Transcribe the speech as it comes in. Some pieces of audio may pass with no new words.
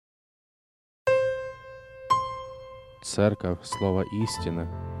Церковь Слова Истины,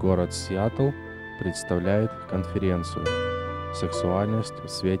 город Сиэтл, представляет конференцию «Сексуальность в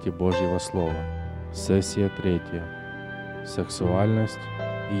свете Божьего Слова». Сессия 3. Сексуальность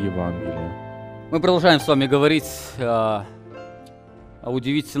и Евангелие. Мы продолжаем с вами говорить о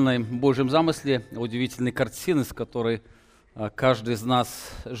удивительном Божьем замысле, о удивительной картине, с которой каждый из нас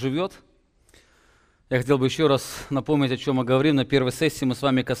живет. Я хотел бы еще раз напомнить, о чем мы говорим. На первой сессии мы с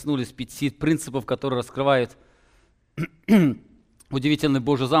вами коснулись 5 принципов, которые раскрывают удивительный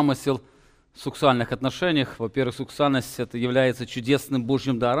Божий замысел в сексуальных отношениях. Во-первых, сексуальность это является чудесным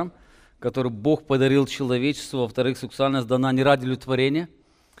Божьим даром, который Бог подарил человечеству. Во-вторых, сексуальность дана не ради удовлетворения,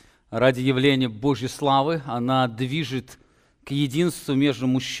 а ради явления Божьей славы. Она движет к единству между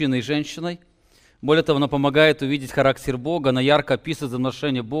мужчиной и женщиной. Более того, она помогает увидеть характер Бога, она ярко описывает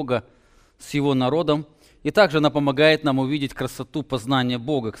отношения Бога с Его народом. И также она помогает нам увидеть красоту познания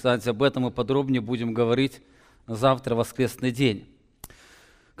Бога. Кстати, об этом мы подробнее будем говорить завтра, воскресный день.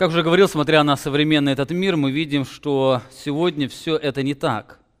 Как уже говорил, смотря на современный этот мир, мы видим, что сегодня все это не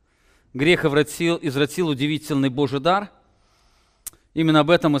так. Грех извратил удивительный Божий дар. Именно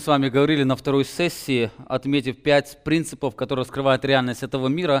об этом мы с вами говорили на второй сессии, отметив 5 принципов, которые раскрывают реальность этого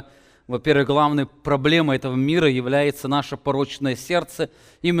мира. Во-первых, главной проблемой этого мира является наше порочное сердце.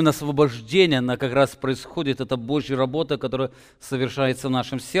 Именно освобождение, она как раз происходит, это Божья работа, которая совершается в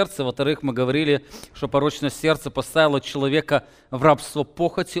нашем сердце. Во-вторых, мы говорили, что порочное сердце поставило человека в рабство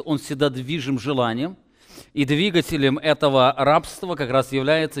похоти, он всегда движим желанием. И двигателем этого рабства как раз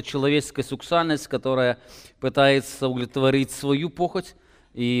является человеческая сексуальность, которая пытается удовлетворить свою похоть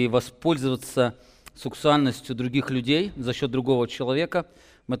и воспользоваться сексуальностью других людей за счет другого человека.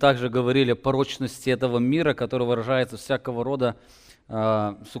 Мы также говорили о порочности этого мира, который выражается в всякого рода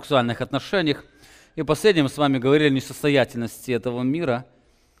сексуальных отношениях. И последним мы с вами говорили о несостоятельности этого мира.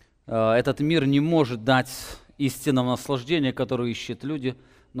 Этот мир не может дать истинного наслаждения, которое ищут люди,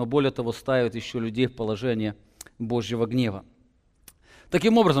 но более того, ставит еще людей в положение Божьего гнева.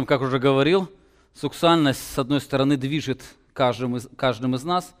 Таким образом, как уже говорил, сексуальность, с одной стороны, движет каждым из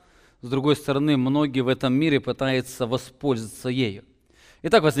нас, с другой стороны, многие в этом мире пытаются воспользоваться ею.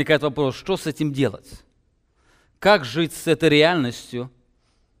 Итак, возникает вопрос, что с этим делать? Как жить с этой реальностью?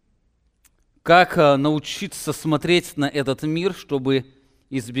 Как научиться смотреть на этот мир, чтобы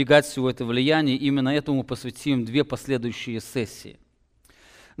избегать всего этого влияния? Именно этому посвятим 2 последующие сессии.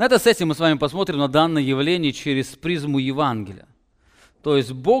 На этой сессии мы с вами посмотрим на данное явление через призму Евангелия. То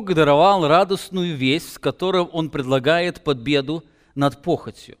есть Бог даровал радостную весть, с которой Он предлагает победу над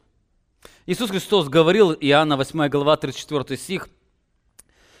похотью. Иисус Христос говорил, Иоанна 8 глава 34 стих,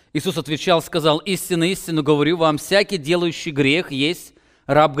 Иисус отвечал, сказал: «Истинно, истинно говорю вам, всякий, делающий грех, есть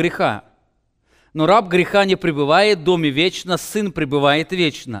раб греха. Но раб греха не пребывает в доме вечно, сын пребывает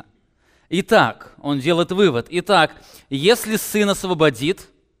вечно». Итак, он делает вывод. Итак, если сын освободит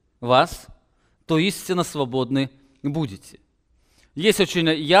вас, то истинно свободны будете. Есть очень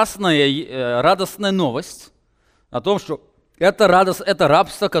ясная, радостная новость о том, что это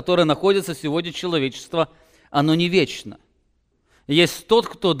рабство, которое находится сегодня человечество, оно не вечно. Есть тот,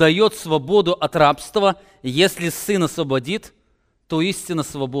 кто дает свободу от рабства. Если Сын освободит, то истинно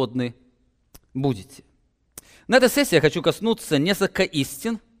свободны будете. На этой сессии я хочу коснуться несколько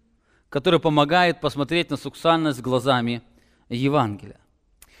истин, которые помогают посмотреть на сексуальность глазами Евангелия.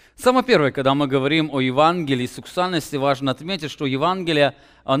 Самое первое, когда мы говорим о Евангелии и сексуальности, важно отметить, что Евангелие,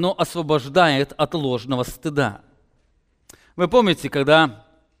 оно освобождает от ложного стыда. Вы помните, когда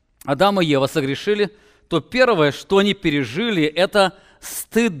Адам и Ева согрешили, то первое, что они пережили, это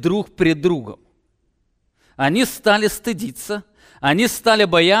стыд друг перед другом. Они стали стыдиться, они стали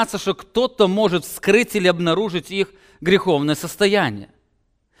бояться, что кто-то может вскрыть или обнаружить их греховное состояние.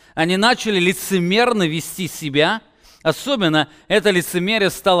 Они начали лицемерно вести себя, особенно это лицемерие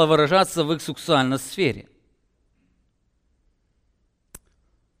стало выражаться в их сексуальной сфере.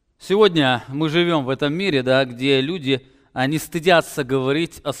 Сегодня мы живем в этом мире, где люди, они стыдятся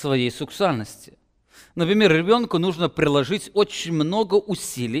говорить о своей сексуальности. Например, ребенку нужно приложить очень много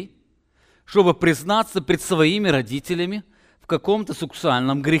усилий, чтобы признаться пред своими родителями в каком-то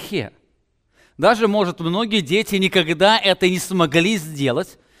сексуальном грехе. Даже, может, многие дети никогда это не смогли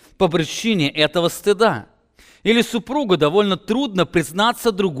сделать по причине этого стыда. Или супругу довольно трудно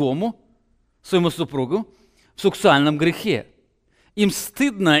признаться другому, своему супругу, в сексуальном грехе. Им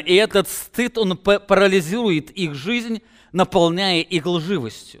стыдно, и этот стыд, он парализует их жизнь, наполняя их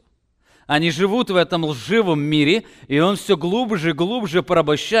лживостью. Они живут в этом лживом мире, и он все глубже и глубже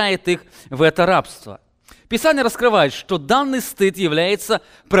порабощает их в это рабство. Писание раскрывает, что данный стыд является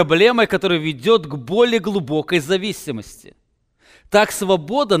проблемой, которая ведет к более глубокой зависимости. Так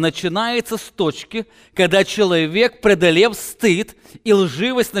свобода начинается с точки, когда человек, преодолев стыд и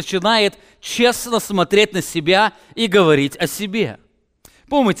лживость, начинает честно смотреть на себя и говорить о себе.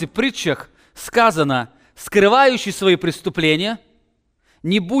 Помните, в притчах сказано: скрывающий свои преступления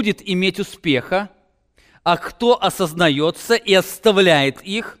не будет иметь успеха, а кто осознается и оставляет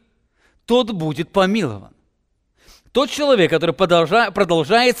их, тот будет помилован. Тот человек, который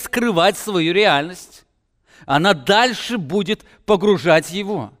продолжает скрывать свою реальность, она дальше будет погружать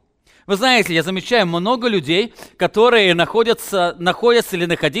его. Вы знаете, я замечаю много людей, которые находятся или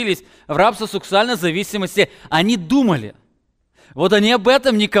находились в рабско-сексуальной зависимости, они думали, вот они об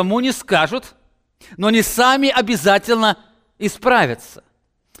этом никому не скажут, но они сами обязательно исправятся.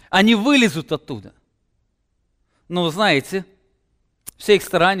 Они вылезут оттуда. Но вы знаете, все их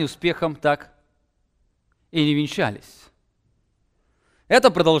старания успехом так и не венчались.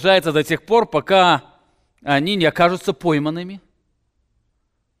 Это продолжается до тех пор, пока они не окажутся пойманными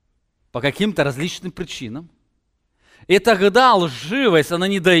по каким-то различным причинам. И тогда лживость, она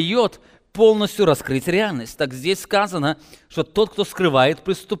не дает полностью раскрыть реальность. Так здесь сказано, что тот, кто скрывает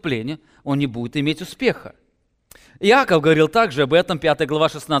преступление, он не будет иметь успеха. Иаков говорил также об этом, 5 глава,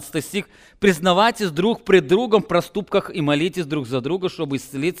 16 стих: «Признавайтесь друг пред другом в проступках и молитесь друг за друга, чтобы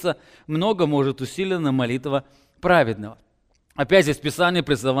исцелиться. Много может усилена молитва праведного». Опять здесь Писание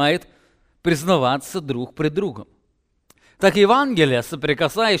призывает признаваться друг пред другом. Так Евангелие,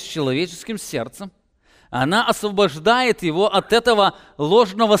 соприкасаясь с человеческим сердцем, она освобождает его от этого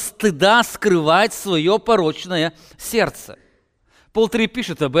ложного стыда скрывать свое порочное сердце. Пол 3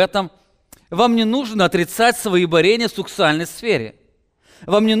 пишет об этом: «Вам не нужно отрицать свои борения в сексуальной сфере.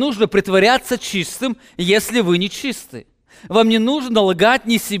 Вам не нужно притворяться чистым, если вы не чисты. Вам не нужно лгать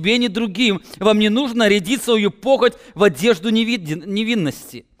ни себе, ни другим. Вам не нужно рядить свою похоть в одежду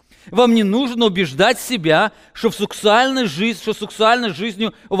невинности. Вам не нужно убеждать себя, что сексуальной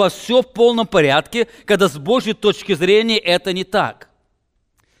жизнью у вас все в полном порядке, когда с Божьей точки зрения это не так.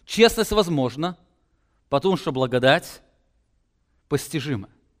 Честность возможна, потому что благодать постижима.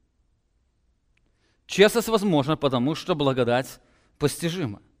 Честность возможна, потому что благодать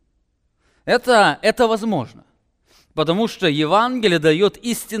постижима. Это возможно, потому что Евангелие дает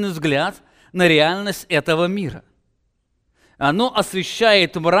истинный взгляд на реальность этого мира. Оно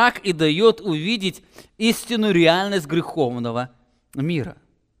освещает мрак и дает увидеть истинную реальность греховного мира.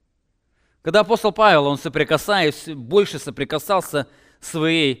 Когда апостол Павел, он больше соприкасался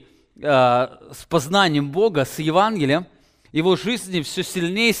с познанием Бога, с Евангелием, в его жизни все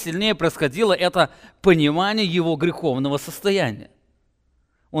сильнее и сильнее происходило это понимание его греховного состояния.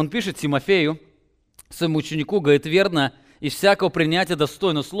 Он пишет Тимофею, своему ученику, говорит: «Верно, из всякого принятия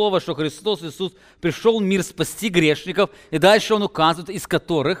достойно слова, что Христос Иисус пришел в мир спасти грешников», и дальше он указывает: «из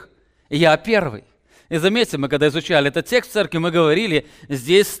которых я первый». И заметьте, мы когда изучали этот текст в церкви, мы говорили,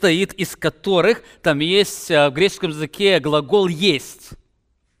 здесь стоит «из которых», там есть в греческом языке глагол «есть»,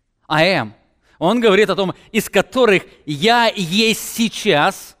 «I am». Он говорит о том, из которых я есть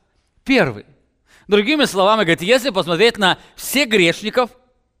сейчас первый. Другими словами, говорит, если посмотреть на всех грешников,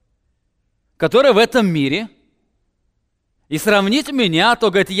 которые в этом мире, и сравнить меня,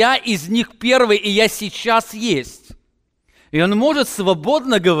 то, говорит, я из них первый, и я сейчас есть. И он может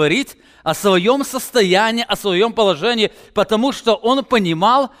свободно говорить о своем состоянии, о своем положении, потому что он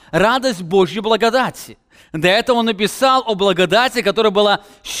понимал радость Божьей благодати. До этого он написал о благодати, которая была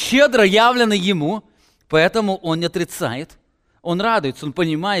щедро явлена ему, поэтому он не отрицает, он радуется, он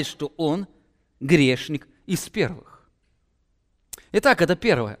понимает, что он грешник из первых. Итак, это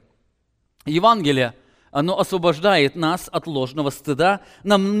первое. Евангелие, оно освобождает нас от ложного стыда.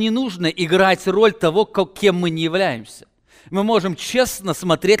 Нам не нужно играть роль того, кем мы не являемся. Мы можем честно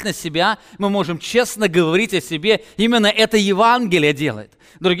смотреть на себя, мы можем честно говорить о себе. Именно это Евангелие делает.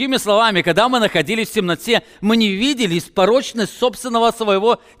 Другими словами, когда мы находились в темноте, мы не видели порочность собственного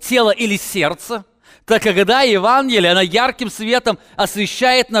своего тела или сердца. Так когда Евангелие, оно ярким светом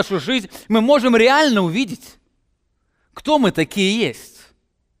освещает нашу жизнь, мы можем реально увидеть, кто мы такие есть.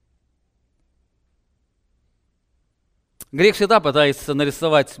 Грех всегда пытается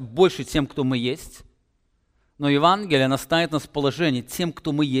нарисовать больше тем, кто мы есть. Но Евангелие наставит нас в положении тем,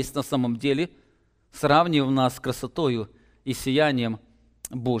 кто мы есть на самом деле, сравнивая нас с красотою и сиянием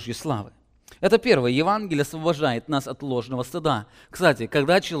Божьей славы. Это первое. Евангелие освобождает нас от ложного стыда. Кстати,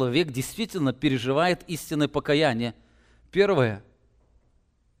 когда человек действительно переживает истинное покаяние, первое,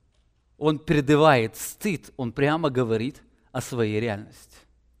 он преодолевает стыд, он прямо говорит о своей реальности.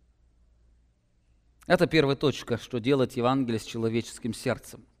 Это первая точка, что делает Евангелие с человеческим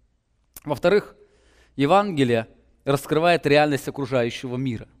сердцем. Во-вторых, Евангелие раскрывает реальность окружающего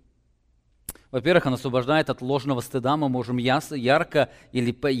мира. Во-первых, он освобождает от ложного стыда. Мы можем ярко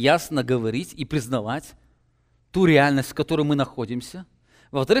или ясно говорить и признавать ту реальность, в которой мы находимся.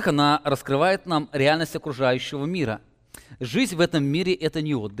 Во-вторых, она раскрывает нам реальность окружающего мира. Жизнь в этом мире – это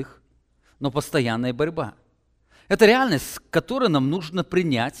не отдых, но постоянная борьба. Это реальность, которую нам нужно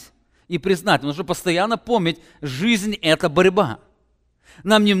принять и признать. Нужно постоянно помнить, жизнь – это борьба.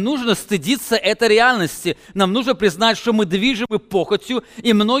 Нам не нужно стыдиться этой реальности. Нам нужно признать, что мы движимы похотью,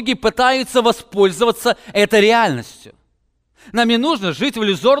 и многие пытаются воспользоваться этой реальностью. Нам не нужно жить в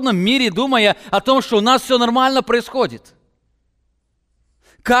иллюзорном мире, думая о том, что у нас все нормально происходит.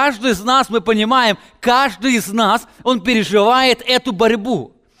 Каждый из нас, мы понимаем, каждый из нас, он переживает эту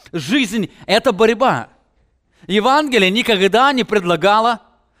борьбу. Жизнь – это борьба. Евангелие никогда не предлагало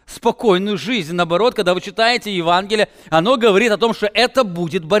спокойную жизнь. Наоборот, когда вы читаете Евангелие, оно говорит о том, что это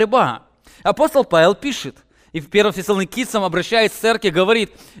будет борьба. Апостол Павел пишет, и в 1 Фессалоникийцам обращаясь к церкви,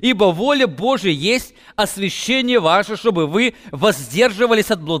 говорит: «Ибо воля Божия есть освящение ваше, чтобы вы воздерживались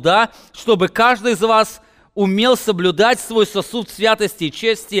от блуда, чтобы каждый из вас умел соблюдать свой сосуд в святости и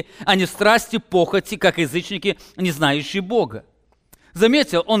чести, а не в страсти похоти, как язычники, не знающие Бога».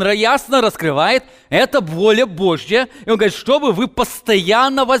 Заметьте, он ясно раскрывает, это воля Божья, и он говорит, чтобы вы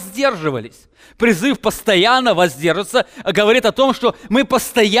постоянно воздерживались. Призыв постоянно воздерживаться говорит о том, что мы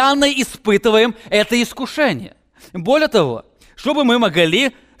постоянно испытываем это искушение. Более того, чтобы мы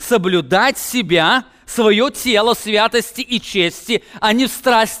могли соблюдать себя, свое тело в святости и чести, а не в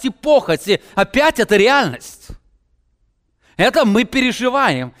страсти похоти. Опять это реальность. Это мы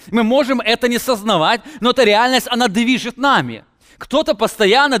переживаем. Мы можем это не сознавать, но эта реальность, она движет нами. Кто-то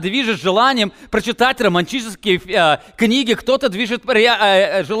постоянно движет желанием прочитать романтические книги, кто-то движет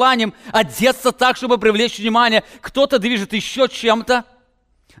желанием одеться так, чтобы привлечь внимание, кто-то движет еще чем-то.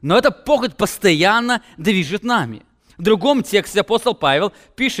 Но эта похоть постоянно движет нами. В другом тексте апостол Павел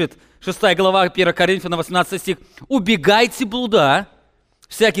пишет, 6 глава 1 Коринфянам, 18 стих: «Убегайте блуда.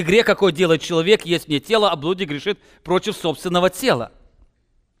 Всякий грех, какой делает человек, есть вне тела, а блуде грешит против собственного тела».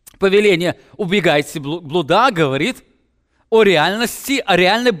 Повеление «убегайте блуда» говорит о реальности, о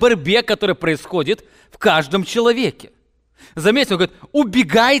реальной борьбе, которая происходит в каждом человеке. Заметьте, он говорит,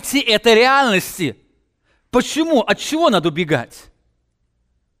 убегайте этой реальности. Почему? От чего надо убегать?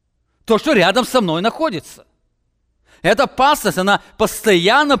 То, что рядом со мной находится. Эта опасность, она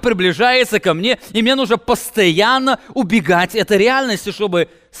постоянно приближается ко мне, и мне нужно постоянно убегать этой реальности, чтобы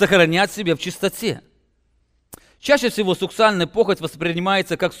сохранять себя в чистоте. Чаще всего сексуальная похоть воспринимает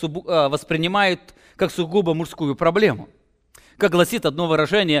как сугубо мужскую проблему. Как гласит одно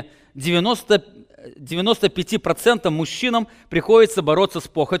выражение, 95% мужчинам приходится бороться с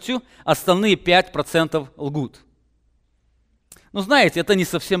похотью, остальные 5% лгут. Но знаете, это не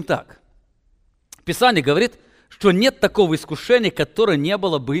совсем так. Писание говорит, что нет такого искушения, которое не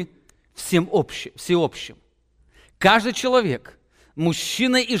было бы всеобщим. Каждый человек,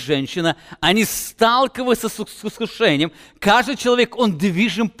 мужчина и женщина, они сталкиваются с искушением. Каждый человек, он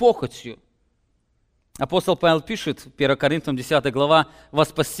движим похотью. Апостол Павел пишет, 1 Коринфянам 10 глава,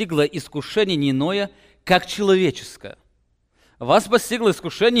 «Вас постигло искушение не иное, как человеческое». Вас постигло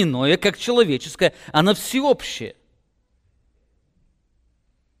искушение иное, как человеческое, оно всеобщее.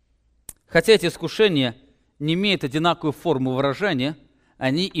 Хотя эти искушения не имеют одинаковую форму выражения,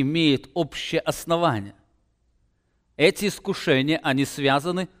 они имеют общее основание. Эти искушения, они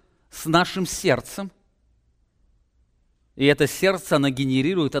связаны с нашим сердцем, и это сердце, оно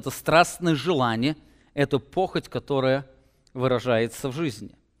генерирует это страстное желание, эту похоть, которая выражается в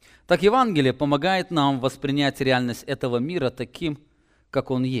жизни. Так Евангелие помогает нам воспринять реальность этого мира таким,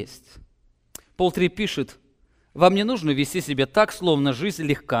 как он есть. Пол 3 пишет, «Вам не нужно вести себя так, словно жизнь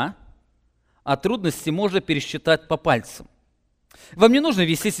легка, а трудности можно пересчитать по пальцам. Вам не нужно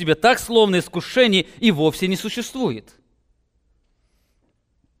вести себя так, словно искушений и вовсе не существует.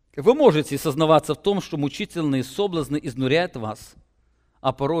 Вы можете сознаваться в том, что мучительные соблазны изнуряют вас,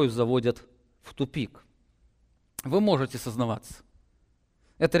 а порою заводят в тупик. Вы можете сознаваться.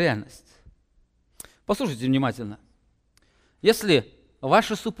 Это реальность. Послушайте внимательно. Если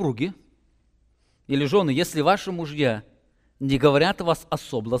ваши супруги или жены, если ваши мужья не говорят о вас о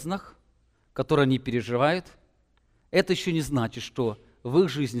соблазнах, которые они переживают, это еще не значит, что в их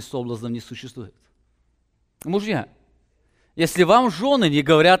жизни соблазнов не существует. Мужья, если вам жены не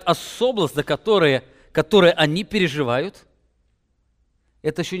говорят о соблазнах, которые они переживают,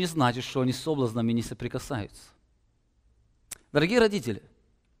 это еще не значит, что они с соблазнами не соприкасаются. Дорогие родители,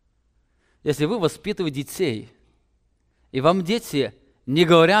 если вы воспитываете детей, и вам дети не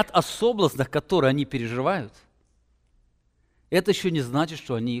говорят о соблазнах, которые они переживают, это еще не значит,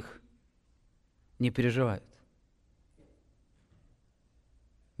 что они их не переживают.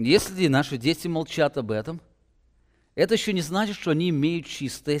 Если наши дети молчат об этом, это еще не значит, что они имеют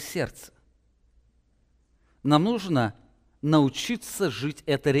чистое сердце. Нам нужно научиться жить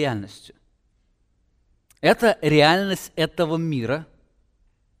этой реальностью. Это реальность этого мира.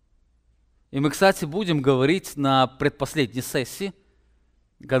 И мы, кстати, будем говорить на предпоследней сессии,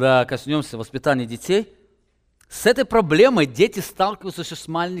 когда коснемся воспитания детей. С этой проблемой дети сталкиваются еще с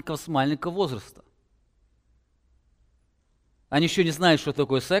маленького возраста. Они еще не знают, что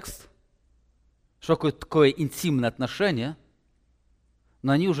такое секс, что такое интимное отношение,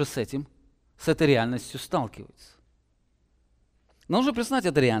 но они уже с этой реальностью сталкиваются. Но нужно признать,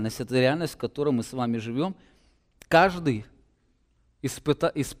 это реальность, в которой мы с вами живем. Каждый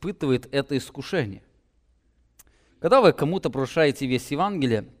испытывает это искушение. Когда вы кому-то провозглашаете весть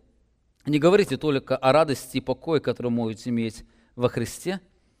Евангелия, не говорите только о радости и покое, который можете иметь во Христе,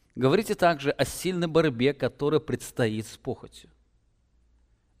 говорите также о сильной борьбе, которая предстоит с похотью.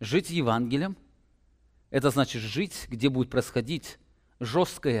 Жить Евангелием – это значит жить, где будет происходить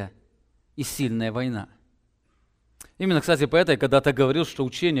жесткая и сильная война. Именно, кстати, поэтому я когда-то говорил, что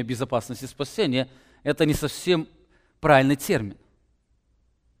учение безопасности и спасения – это не совсем правильный термин.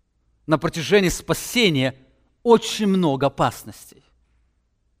 На протяжении спасения очень много опасностей.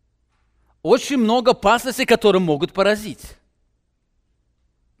 Очень много опасностей, которые могут поразить.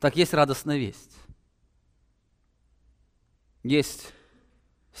 Так есть радостная весть. Есть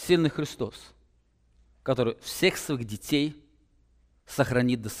сильный Христос, который всех своих детей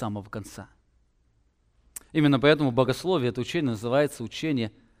сохранит до самого конца. Именно поэтому в богословии это учение называется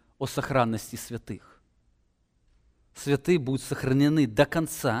учение о сохранности святых. Святые будут сохранены до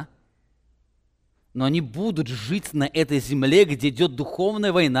конца, но они будут жить на этой земле, где идет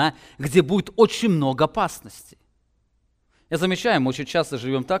духовная война, где будет очень много опасностей. Я замечаю, мы очень часто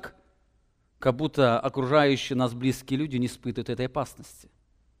живем так, как будто окружающие нас близкие люди не испытывают этой опасности.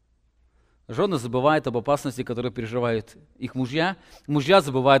 Жены забывают об опасности, которую переживают их мужья. Мужья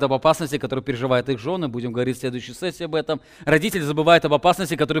забывают об опасности, которую переживают их жены. Будем говорить в следующей сессии об этом. Родители забывают об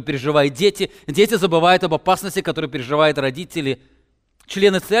опасности, которую переживают дети. Дети забывают об опасности, которую переживают родители.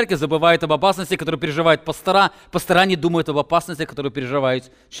 Члены церкви забывают об опасности, которую переживают пастора. Пастора не думают об опасности, которую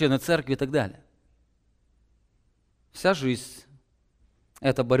переживают члены церкви и так далее. Вся жизнь –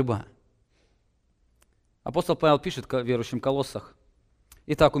 это борьба. Апостол Павел пишет верующим в Колоссах: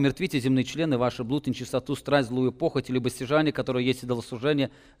 «Итак, умертвите земные члены ваши, блуд, нечистоту, страсть, злую похоть, либо стяжание, которое есть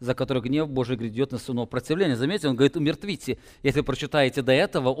идолослужение, за которое гнев Божий грядет на сынов противления». Заметьте, он говорит «умертвите». Если прочитаете до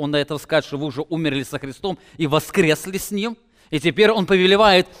этого, он до этого скажет, что вы уже умерли со Христом и воскресли с Ним. И теперь он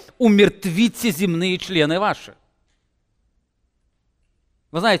повелевает «умертвите земные члены ваши».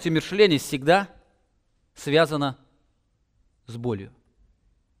 Вы знаете, умерщвление всегда связано с болью.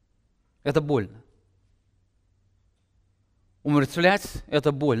 Это больно. Умертвлять –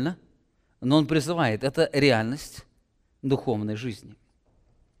 это больно, но он призывает, это реальность духовной жизни.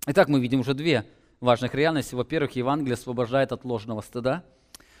 Итак, мы видим уже две важных реальности. Во-первых, Евангелие освобождает от ложного стыда.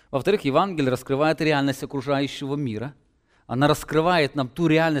 Во-вторых, Евангелие раскрывает реальность окружающего мира. Она раскрывает нам ту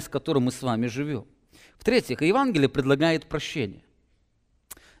реальность, в которой мы с вами живем. В-третьих, Евангелие предлагает прощение.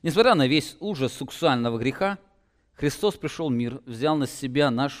 Несмотря на весь ужас сексуального греха, Христос пришел в мир, взял на себя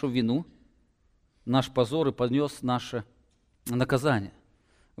нашу вину, наш позор и понес наше наказание.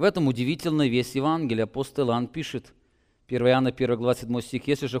 В этом удивительная весть Евангелия. Апостол Иоанн пишет, 1 Иоанна 1 глава 7 стих: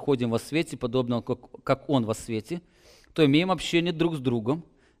 «Если же ходим во свете, подобно как Он во свете, то имеем общение друг с другом,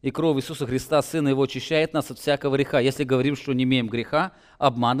 и кровь Иисуса Христа, Сына Его, очищает нас от всякого греха. Если говорим, что не имеем греха,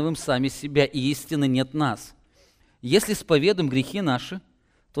 обманываем сами себя, и истины нет в нас. Если исповедуем грехи наши,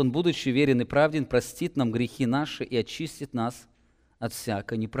 то Он, будучи верен и праведен, простит нам грехи наши и очистит нас от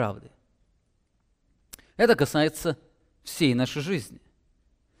всякой неправды». Это касается всей нашей жизни.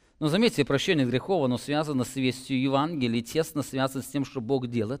 Но заметьте, прощение грехов, оно связано с вестью Евангелия, тесно связано с тем, что Бог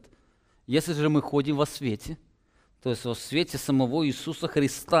делает. Если же мы ходим во свете, то есть во свете самого Иисуса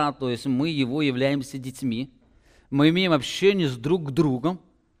Христа, то есть мы Его являемся детьми, мы имеем общение с друг другом,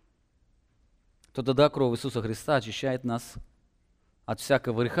 то тогда кровь Иисуса Христа очищает нас от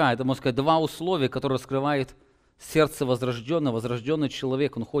всякого греха. Это, можно сказать, два условия, которые раскрывает сердце возрожденного. Возрожденный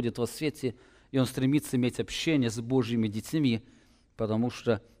человек, он ходит во свете, и он стремится иметь общение с Божьими детьми, потому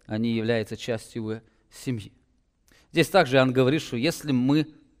что они являются частью его семьи. Здесь также Иоанн говорит, что если мы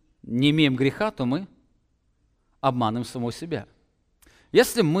не имеем греха, то мы обманываем самого себя.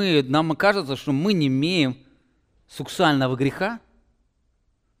 Если нам кажется, что мы не имеем сексуального греха,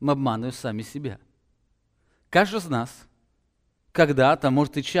 мы обманываем сами себя. Каждый из нас когда-то,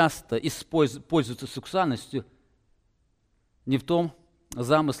 может и часто, пользуется сексуальностью не в том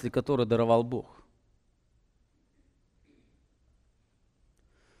замысле, который даровал Бог.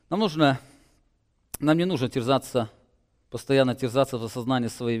 Нам не нужно постоянно терзаться в осознании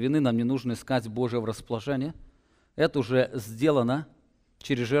своей вины, нам не нужно искать Божьего расположения. Это уже сделано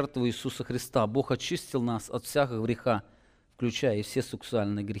через жертву Иисуса Христа. Бог очистил нас от всякого греха, включая и все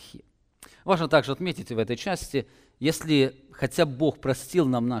сексуальные грехи. Важно также отметить в этой части, если хотя Бог простил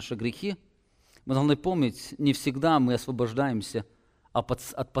нам наши грехи, мы должны помнить, не всегда мы освобождаемся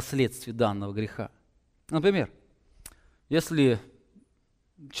от последствий данного греха. Например, если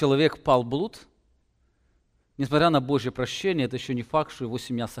человек пал в блуд, несмотря на Божье прощение, это еще не факт, что его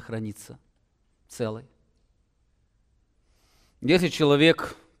семья сохранится целой. Если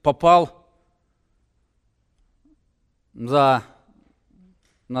человек попал назовем,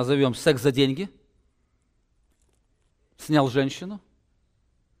 секс за деньги, снял женщину,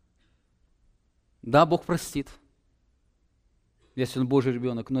 да, Бог простит, если он Божий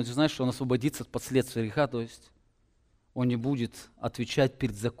ребенок, но ты знаешь, что он освободится от последствий греха, то есть он не будет отвечать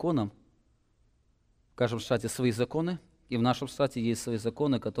перед законом. В каждом штате свои законы, и в нашем штате есть свои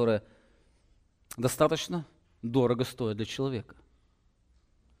законы, которые достаточно дорого стоят для человека.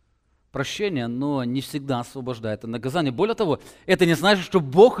 Прощение, но не всегда освобождает от наказания. Более того, это не значит, что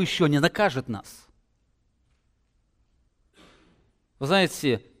Бог еще не накажет нас. Вы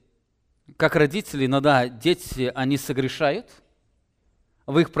знаете, как родители, иногда дети, они согрешают,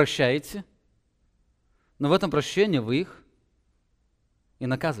 вы их прощаете, но в этом прощении вы их и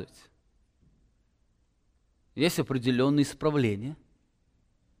наказываете. Есть определенные исправления,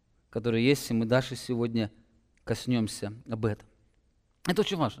 которые есть, и мы дальше сегодня коснемся об этом. Это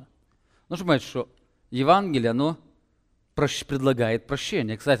очень важно. Нужно понимать, что Евангелие, оно предлагает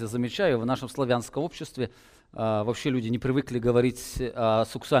прощение. Кстати, замечаю, в нашем славянском обществе вообще люди не привыкли говорить о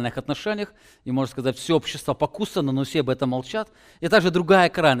сексуальных отношениях, и, можно сказать, все общество покусано, но все об этом молчат. И также другая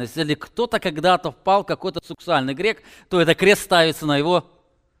крайность. Если кто-то когда-то впал в какой-то сексуальный грех, то это крест ставится на его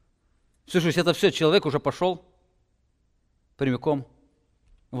всю жизнь. Это все, человек уже пошел прямиком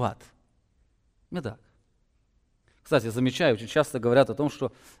в ад. Не так. Кстати, замечаю, очень часто говорят о том,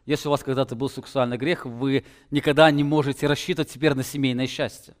 что если у вас когда-то был сексуальный грех, вы никогда не можете рассчитывать теперь на семейное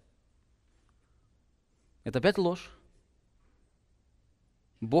счастье. Это опять ложь.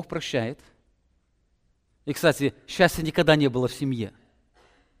 Бог прощает. И, кстати, счастья никогда не было в семье.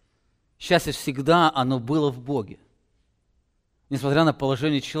 Счастье всегда оно было в Боге. Несмотря на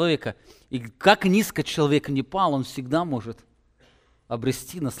положение человека. И как низко человек не пал, он всегда может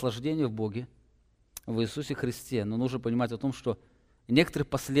обрести наслаждение в Боге, в Иисусе Христе. Но нужно понимать о том, что некоторые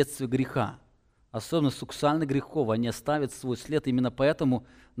последствия греха, особенно сексуальных грехов, они оставят свой след. Именно поэтому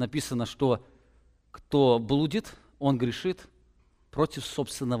написано, что кто блудит, он грешит против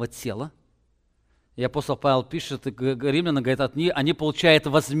собственного тела. И апостол Павел пишет, римлянам говорит, они получают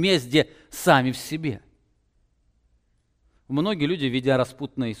возмездие сами в себе. Многие люди, ведя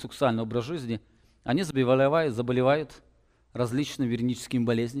распутный сексуальный образ жизни, они заболевают различными венерическими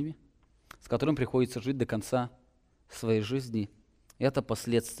болезнями, с которым приходится жить до конца своей жизни. Это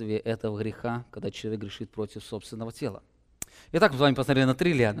последствия этого греха, когда человек грешит против собственного тела. Итак, мы с вами посмотрели на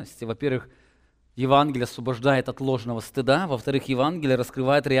три реальности. Во-первых, Евангелие освобождает от ложного стыда. Во-вторых, Евангелие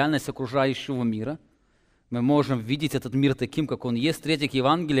раскрывает реальность окружающего мира. Мы можем видеть этот мир таким, как он есть. В-третьих,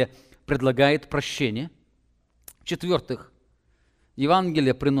 Евангелие предлагает прощение. В-четвертых,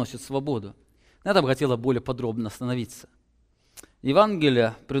 Евангелие приносит свободу. На этом бы хотела более подробно остановиться.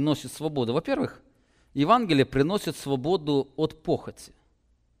 Евангелие приносит свободу. Во-первых, Евангелие приносит свободу от похоти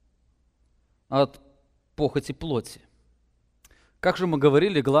плоти. Как же мы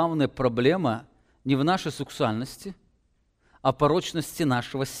говорили, главная проблема не в нашей сексуальности, а порочности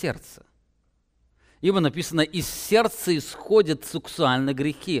нашего сердца. Ибо написано, из сердца исходят сексуальные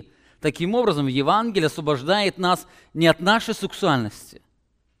грехи. Таким образом, Евангелие освобождает нас не от нашей сексуальности,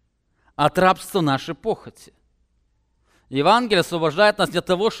 а от рабства нашей похоти. Евангелие освобождает нас для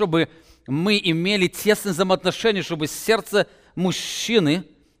того, чтобы мы имели тесные взаимоотношения, чтобы сердце мужчины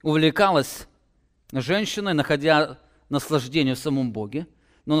увлекалось женщиной, находя наслаждение в самом Боге,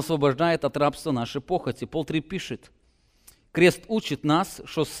 но он освобождает от рабства нашей похоти. Пол 3 пишет, крест учит нас,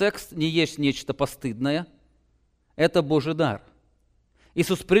 что секс не есть нечто постыдное, это Божий дар.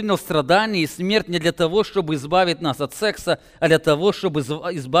 Иисус принял страдания и смерть не для того, чтобы избавить нас от секса, а для того, чтобы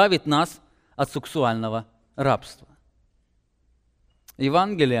избавить нас от сексуального рабства.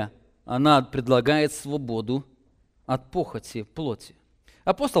 Евангелие, она предлагает свободу от похоти плоти.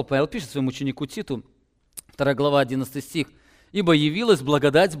 Апостол Павел пишет своему ученику Титу, 2 глава, 11 стих, «Ибо явилась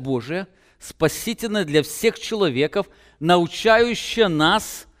благодать Божия, спасительная для всех человеков, научающая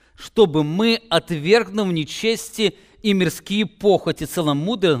нас, чтобы мы, отвергнув нечести и мирские похоти,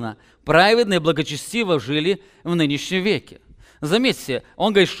 целомудренно, праведно и благочестиво жили в нынешнем веке». Заметьте,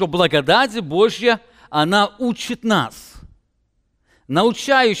 он говорит, что благодать Божья, она учит нас.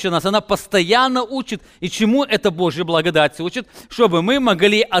 Научающая нас, она постоянно учит. И чему эта Божья благодать учит? Чтобы мы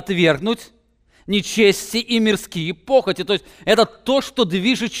могли отвергнуть нечестие и мирские похоти. То есть это то, что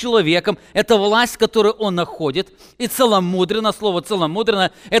движет человеком, это власть, которую он находит. И целомудренно, слово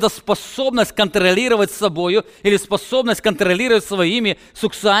целомудренно, это способность контролировать собою или способность контролировать своими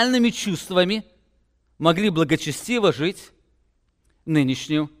сексуальными чувствами, могли благочестиво жить в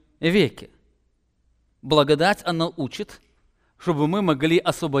нынешнем веке. Благодать, она учит, чтобы мы могли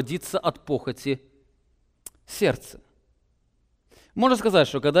освободиться от похоти сердца. Можно сказать,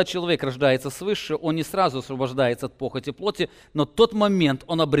 что когда человек рождается свыше, он не сразу освобождается от похоти плоти, но в тот момент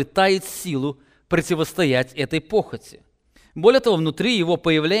он обретает силу противостоять этой похоти. Более того, внутри его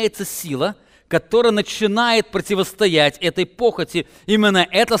появляется сила, которая начинает противостоять этой похоти. Именно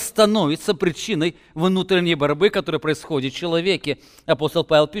это становится причиной внутренней борьбы, которая происходит в человеке. Апостол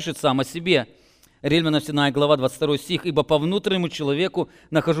Павел пишет сам о себе. Римлянам 7 глава, 22 стих. «Ибо по внутреннему человеку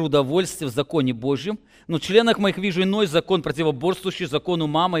нахожу удовольствие в законе Божьем, но в членах моих вижу иной закон, противоборствующий закону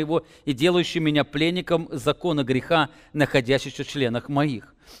ума моего и делающий меня пленником закона греха, находящегося в членах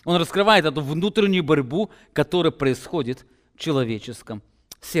моих». Он раскрывает эту внутреннюю борьбу, которая происходит в человеческом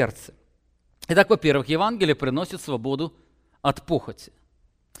сердце. Итак, во-первых, Евангелие приносит свободу от похоти.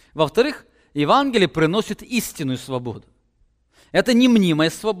 Во-вторых, Евангелие приносит истинную свободу. Это не мнимая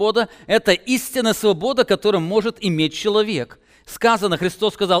свобода, это истинная свобода, которую может иметь человек. Сказано,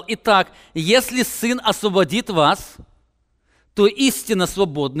 Христос сказал: «Итак, если Сын освободит вас, то истинно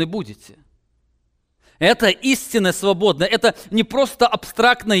свободны будете». Это истинно свободно. Это не просто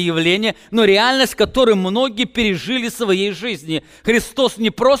абстрактное явление, но реальность, которую многие пережили в своей жизни. Христос не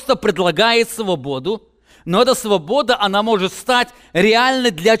просто предлагает свободу, но эта свобода, она может стать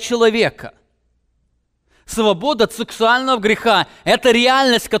реальной для человека. Свобода от сексуального греха – это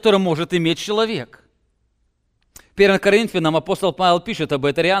реальность, которую может иметь человек. 1 Коринфянам апостол Павел пишет об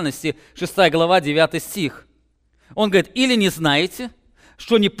этой реальности, 6 глава, 9 стих. Он говорит: «Или не знаете,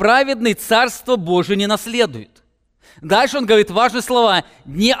 что неправедный Царство Божие не наследует?» Дальше он говорит важные слова: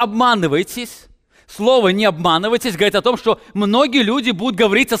 «Не обманывайтесь». Слово «не обманывайтесь» говорит о том, что многие люди будут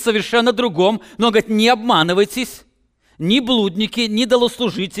говорить о совершенно другом, но говорит: «Не обманывайтесь». Ни блудники, ни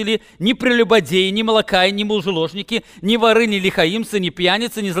долослужители, ни прелюбодеи, ни молокаи, ни мужеложники, ни воры, ни лихаимцы, ни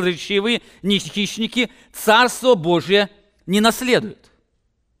пьяницы, ни злоречивые, ни хищники Царство Божие не наследуют.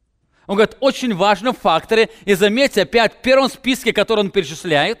 Он говорит, очень важном факторе, и заметьте, опять в первом списке, который он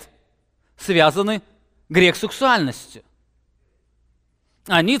перечисляет, связаны грех с сексуальностью.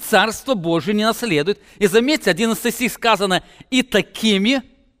 Они Царство Божие не наследуют. И заметьте, 11 стих сказано: «И такими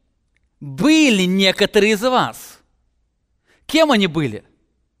были некоторые из вас». Кем они были?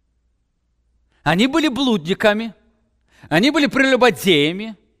 Они были блудниками, они были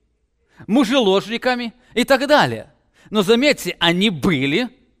прелюбодеями, мужеложниками и так далее. Но заметьте, они были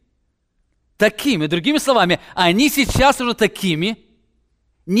такими. Другими словами, они сейчас уже такими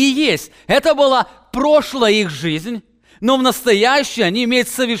не есть. Это была прошлая их жизнь, но в настоящее они имеют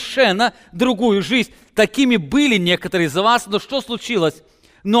совершенно другую жизнь. Такими были некоторые из вас, но что случилось?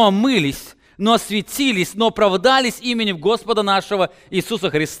 Но омылись, но осветились, но оправдались именем Господа нашего Иисуса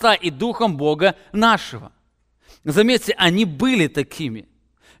Христа и Духом Бога нашего. Заметьте, они были такими.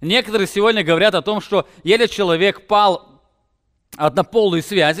 Некоторые сегодня говорят о том, что если человек пал от однополой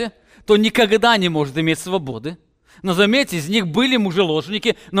связи, то никогда не может иметь свободы. Но заметьте, из них были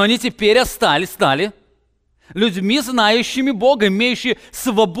мужеложники, но они теперь стали людьми, знающими Бога, имеющими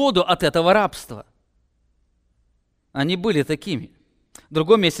свободу от этого рабства. Они были такими. В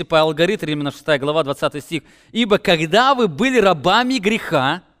другом месте Павел говорит, Римлянам 6 глава, 20 стих: «Ибо когда вы были рабами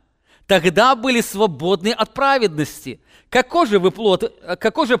греха, тогда были свободны от праведности. Какой же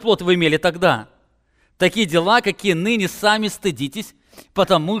плод вы имели тогда? Такие дела, какие ныне сами стыдитесь,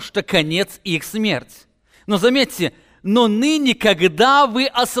 потому что конец их смерть». Но заметьте, но ныне, когда вы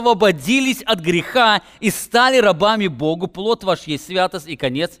освободились от греха и стали рабами Богу, плод ваш есть святость и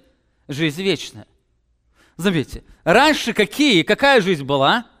конец – жизнь вечная. Заметьте, раньше какая жизнь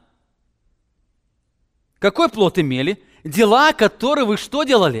была? Какой плод имели? Дела, которые вы что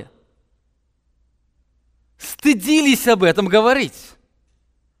делали? Стыдились об этом говорить.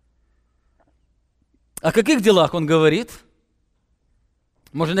 О каких делах он говорит?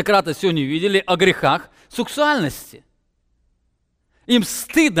 Мы же неоднократно сегодня видели о грехах сексуальности. Им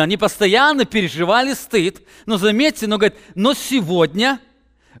стыдно, они постоянно переживали стыд. Но заметьте, но сегодня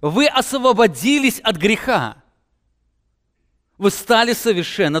вы освободились от греха. Вы стали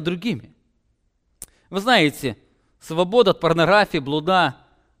совершенно другими. Вы знаете, свобода от порнографии, блуда,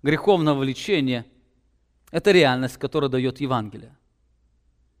 греховного влечения Это реальность, которую дает Евангелие.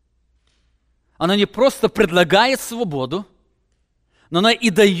 Она не просто предлагает свободу, но она и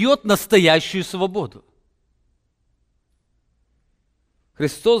дает настоящую свободу.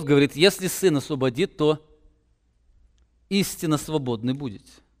 Христос говорит, если Сын освободит, то истинно свободны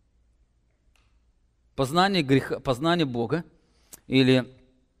будете. Познание греха, познание Бога или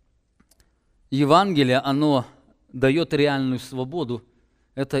Евангелие, оно дает реальную свободу.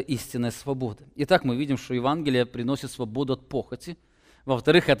 Это истинная свобода. Итак, мы видим, что Евангелие приносит свободу от похоти.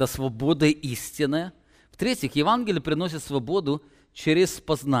 Во-вторых, это свобода истинная. В-третьих, Евангелие приносит свободу через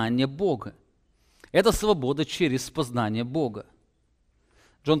познание Бога. Это свобода через познание Бога.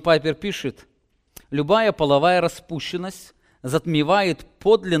 Джон Пайпер пишет, «Любая половая распущенность затмевает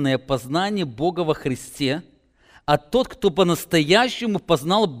подлинное познание Бога во Христе, а тот, кто по-настоящему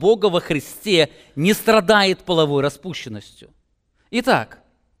познал Бога во Христе, не страдает половой распущенностью». Итак,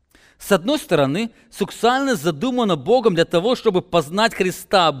 с одной стороны, сексуальность задумана Богом для того, чтобы познать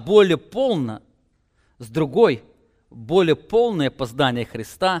Христа более полно. С другой, более полное познание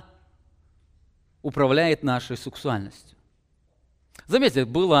Христа управляет нашей сексуальностью. Заметьте,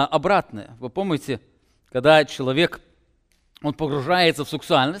 было обратное. Вы помните, когда человек, он погружается в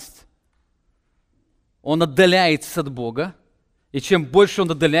сексуальность, он отдаляется от Бога, и чем больше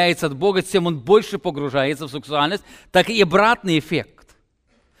он отдаляется от Бога, тем он больше погружается в сексуальность, так и обратный эффект.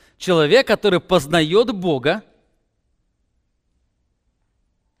 Человек, который познает Бога,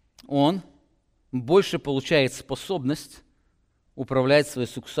 он больше получает способность управлять своей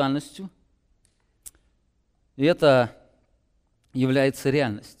сексуальностью, и это является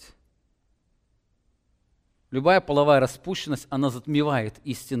реальностью. Любая половая распущенность, она затмевает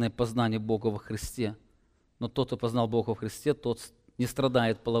истинное познание Бога во Христе. Но тот, кто познал Бога во Христе, тот не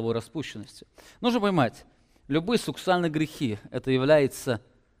страдает половой распущенностью. Нужно понимать, любые сексуальные грехи, это является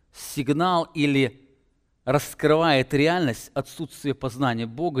сигнал или раскрывает реальность отсутствия познания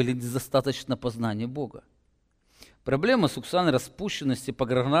Бога или недостаточно познания Бога. Проблема сексуальной распущенности,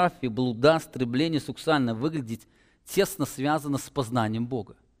 порнографии, блуда, стремления сексуально выглядеть тесно связана с познанием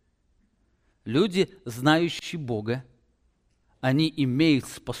Бога. Люди, знающие Бога, они имеют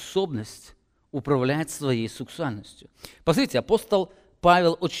способность управлять своей сексуальностью. Посмотрите, апостол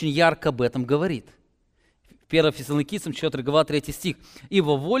Павел очень ярко об этом говорит. 1 Фессалоникийцам 4 глава 3 стих.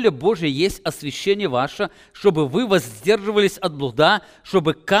 «Ибо воля Божия есть освящение ваше, чтобы вы воздерживались от блуда,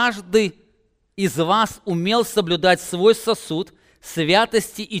 чтобы каждый из вас умел соблюдать свой сосуд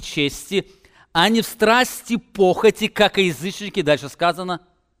святости и чести, а не в страсти похоти, как и язычники», дальше сказано,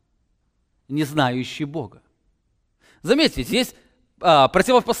 «не знающие Бога». Заметьте, здесь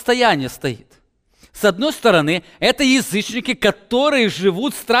противопостояние стоит. С одной стороны, это язычники, которые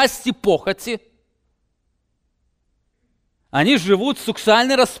живут в страсти похоти, они живут в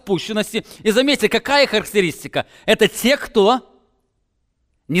сексуальной распущенности. И заметьте, какая характеристика? Это те, кто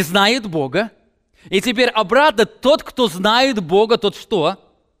не знает Бога. И теперь обратно, тот, кто знает Бога, тот что?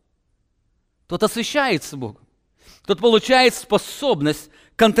 Тот освящается Богом. Тот получает способность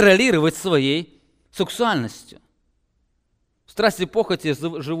контролировать своей сексуальностью. В страсти похоти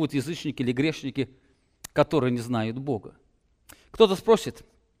живут язычники или грешники, которые не знают Бога. Кто-то спросит,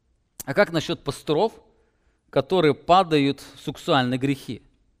 а как насчет пасторов, которые падают в сексуальные грехи?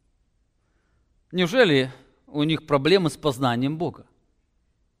 Неужели у них проблемы с познанием Бога?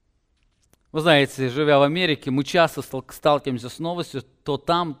 Вы знаете, живя в Америке, мы часто сталкиваемся с новостью, то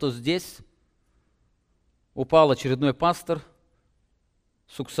там, то здесь упал очередной пастор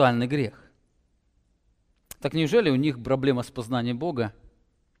в сексуальный грех. Так неужели у них проблема с познанием Бога?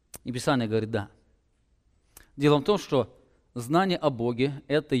 И Писание говорит, да. Дело в том, что знание о Боге –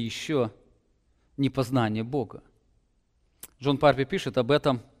 это еще не познание Бога. Джон Пайпер пишет об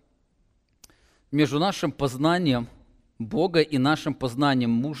этом. Между нашим познанием Бога и нашим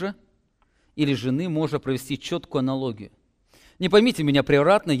познанием мужа или жены можно провести четкую аналогию. Не поймите меня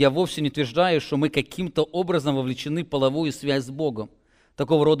превратно, я вовсе не утверждаю, что мы каким-то образом вовлечены в половую связь с Богом.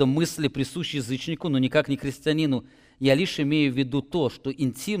 Такого рода мысли присущи язычнику, но никак не христианину. Я лишь имею в виду то, что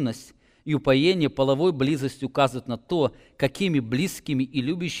интимность и упоение половой близостью указывают на то, какими близкими и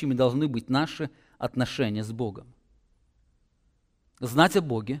любящими должны быть наши отношения с Богом. Знать о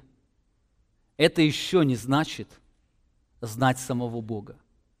Боге – это еще не значит знать самого Бога.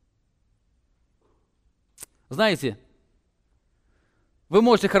 Знаете, вы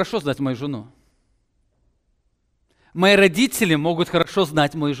можете хорошо знать мою жену. Мои родители могут хорошо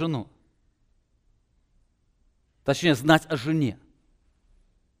знать мою жену. Точнее, знать о жене.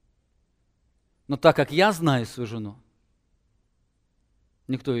 Но так как я знаю свою жену,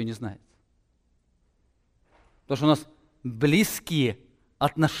 никто ее не знает. Потому что у нас близкие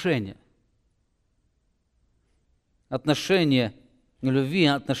отношения. отношения любви,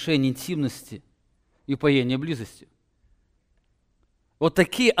 отношения интимности и упоения близости. Вот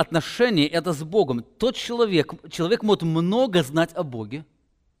такие отношения – это с Богом. Тот человек может много знать о Боге,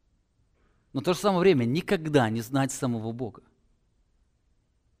 но в то же самое время никогда не знать самого Бога.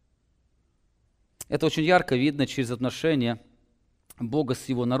 Это очень ярко видно через отношения Бога с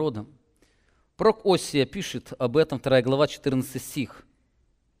Его народом. Пророк Осия пишет об этом, 2 глава, 14 стих.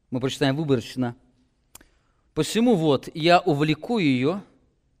 Мы прочитаем выборочно. «Посему вот я увлеку ее,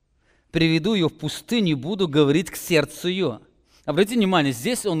 приведу ее в пустыню, буду говорить к сердцу ее». Обратите внимание,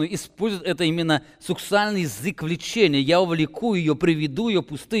 здесь он использует это именно сексуальный язык влечения. «Я увлеку ее, приведу ее в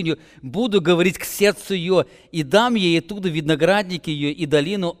пустыню, буду говорить к сердцу ее, и дам ей оттуда виноградники ее и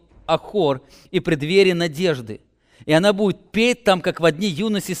долину Ахор, и преддверие надежды. И она будет петь там, как в дни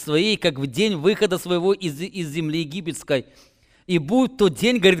юности своей, как в день выхода своего из земли египетской. И будет тот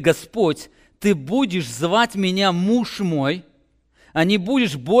день, говорит Господь, ты будешь звать меня муж мой, а не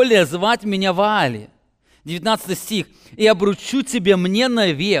будешь более звать меня Ваали». 19 стих. «И обручу тебя мне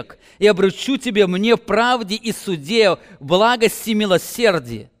навек, и обручу тебя мне в правде и суде, в благости и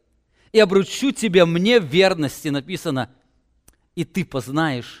милосердии, и обручу тебя мне в верности», написано, «и ты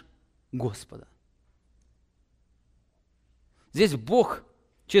познаешь Господа». Здесь Бог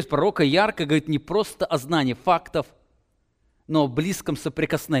через пророка ярко говорит не просто о знании фактов, но о близком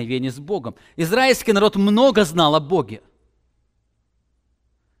соприкосновении с Богом. Израильский народ много знал о Боге.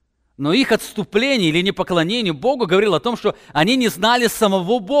 Но их отступление или непоклонение Богу говорило о том, что они не знали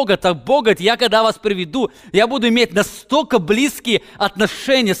самого Бога. Так Бог говорит, я когда вас приведу, я буду иметь настолько близкие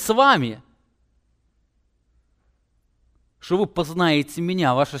отношения с вами, что вы познаете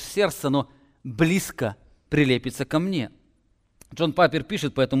меня, ваше сердце, оно близко прилепится ко мне. Джон Пайпер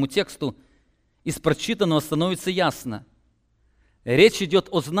пишет по этому тексту, из прочитанного становится ясно. Речь идет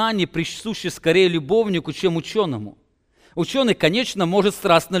о знании, присущей скорее любовнику, чем ученому. Ученый, конечно, может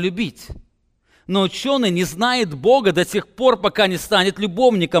страстно любить, но ученый не знает Бога до тех пор, пока не станет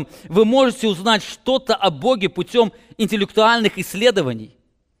любовником. Вы можете узнать что-то о Боге путем интеллектуальных исследований,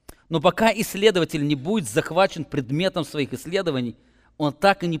 но пока исследователь не будет захвачен предметом своих исследований, он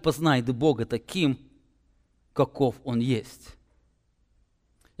так и не познает Бога таким, каков Он есть.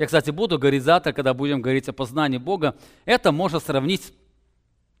 Я, кстати, буду говорить завтра, когда будем говорить о познании Бога, это можно сравнить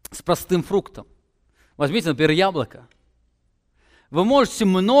с простым фруктом. Возьмите, например, яблоко. Вы можете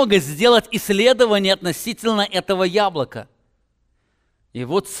много сделать исследований относительно этого яблока.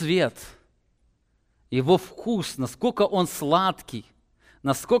 Его цвет, его вкус, насколько он сладкий,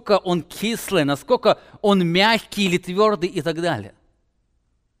 насколько он кислый, насколько он мягкий или твердый и так далее.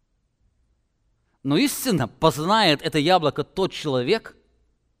 Но истинно познает это яблоко тот человек,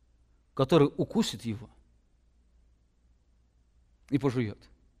 который укусит его и пожует.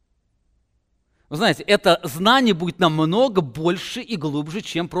 Вы знаете, это знание будет намного больше и глубже,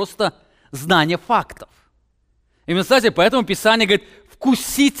 чем просто знание фактов. Именно, кстати, поэтому Писание говорит,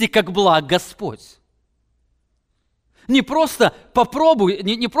 вкусите, как благ Господь. Не просто попробуйте,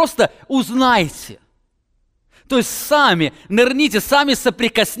 не просто узнайте. То есть сами нырните, сами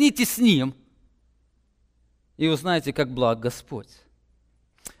соприкоснитесь с Ним и узнаете, как благ Господь.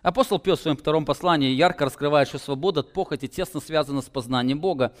 Апостол Петр в своем втором послании ярко раскрывает, что свобода от похоти тесно связана с познанием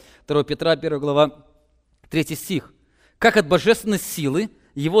Бога. 2 Петра, 1 глава, 3 стих. «Как от божественной силы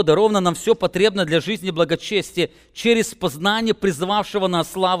Его даровано нам все потребно для жизни и благочестия через познание призвавшего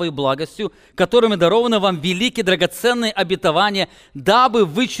нас славой и благостью, которыми даровано вам великие драгоценные обетования, дабы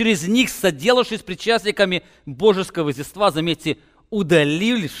вы через них, соделавшись причастниками божеского естества, заметьте,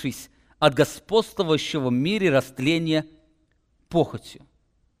 удалившись от господствующего в мире растления похотью».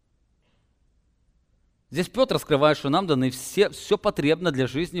 Здесь Петр раскрывает, что нам даны все потребно для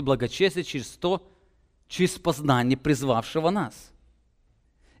жизни и благочестия через познание призвавшего нас.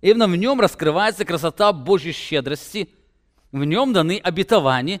 Именно в нем раскрывается красота Божьей щедрости, в нем даны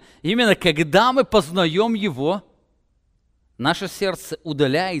обетования. Именно когда мы познаем Его, наше сердце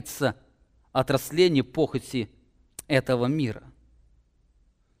удаляется от растления похоти этого мира.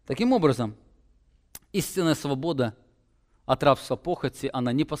 Таким образом, истинная свобода от рабства похоти,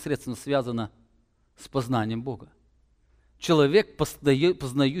 она непосредственно связана с познанием Бога. Человек,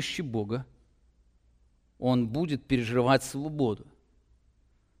 познающий Бога, он будет переживать свободу.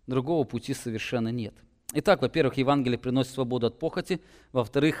 Другого пути совершенно нет. Итак, во-первых, Евангелие приносит свободу от похоти.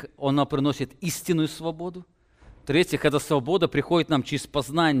 Во-вторых, оно приносит истинную свободу. В-третьих, эта свобода приходит нам через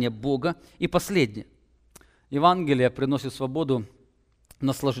познание Бога. И последнее. Евангелие приносит свободу в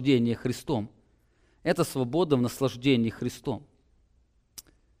наслаждении Христом. Это свобода в наслаждении Христом.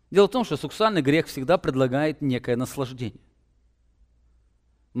 Дело в том, что сексуальный грех всегда предлагает некое наслаждение.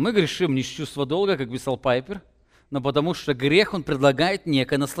 Мы грешим не с чувства долга, как писал Пайпер, но потому что грех, он предлагает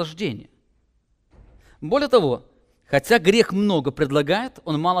некое наслаждение. Более того, хотя грех много предлагает,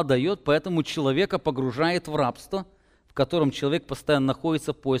 он мало дает, поэтому человека погружает в рабство, в котором человек постоянно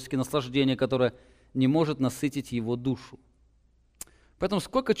находится в поиске наслаждения, которое не может насытить его душу. Поэтому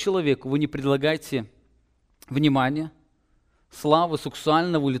сколько человеку вы не предлагаете внимания, славы,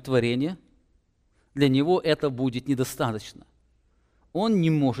 сексуального удовлетворения, для него это будет недостаточно. Он не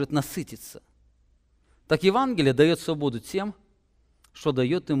может насытиться. Так Евангелие дает свободу тем, что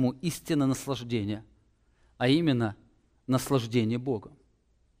дает ему истинное наслаждение, а именно наслаждение Богом.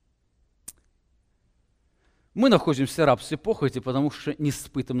 Мы находимся в рабстве похоти, потому что не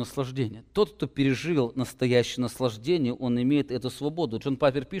испытываем наслаждения. Тот, кто пережил настоящее наслаждение, он имеет эту свободу. Джон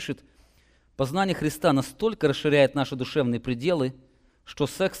Папер пишет: «Познание Христа настолько расширяет наши душевные пределы, что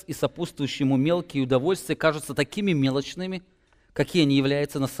секс и сопутствующие ему мелкие удовольствия кажутся такими мелочными, какие они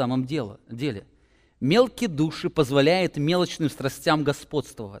являются на самом деле. Мелкие души позволяют мелочным страстям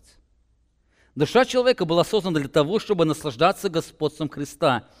господствовать. Душа человека была создана для того, чтобы наслаждаться господством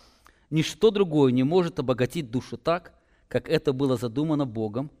Христа. Ничто другое не может обогатить душу так, как это было задумано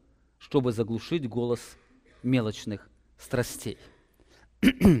Богом, чтобы заглушить голос мелочных страстей».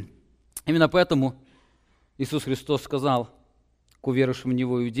 Именно поэтому Иисус Христос сказал к уверовавшим в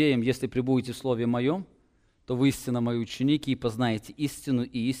Него иудеям: «Если пребудете в Слове Моем, то вы истинно Мои ученики, и познаете истину,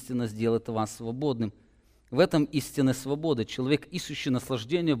 и истина сделает вас свободным». В этом истинная свобода. Человек, ищущий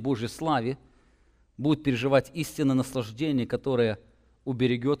наслаждение в Божьей славе, будет переживать истинное наслаждение, которое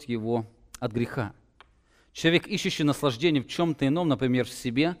уберегет его от греха. Человек, ищущий наслаждение в чем-то ином, например, в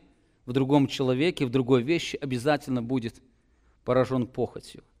себе, в другом человеке, в другой вещи, обязательно будет поражен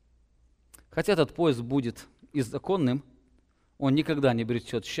похотью. Хотя этот поиск будет и законным, он никогда не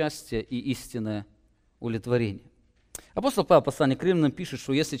обретет счастья и истинное удовлетворение. Апостол Павел в послании к Римлянам пишет,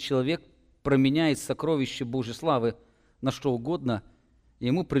 что если человек променяет сокровище Божьей славы на что угодно,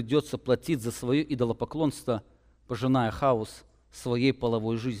 ему придется платить за свое идолопоклонство, пожиная хаос своей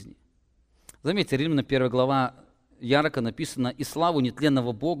половой жизни. Заметьте, Римлянам 1 глава ярко написано: «И славу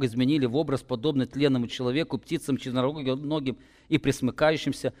нетленного Бога изменили в образ, подобный тленному человеку, птицам, членоногим и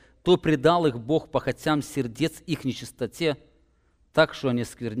пресмыкающимся, то предал их Бог похотям сердец их нечистоте, так что они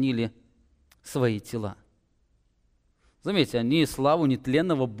осквернили свои тела». Заметьте, они славу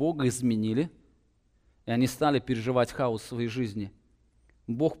нетленного Бога изменили, и они стали переживать хаос в своей жизни.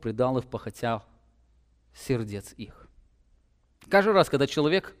 Бог предал их похотям сердец их. Каждый раз, когда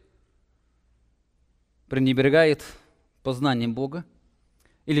человек пренебрегает познанием Бога,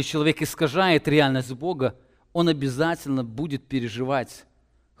 или человек искажает реальность Бога, он обязательно будет переживать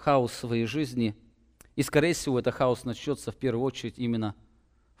хаос в своей жизни. И, скорее всего, этот хаос начнется в первую очередь именно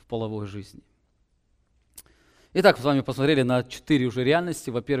в половой жизни. Итак, мы с вами посмотрели на 4 уже реальности.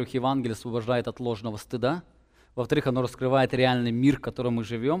 Во-первых, Евангелие освобождает от ложного стыда. Во-вторых, оно раскрывает реальный мир, в котором мы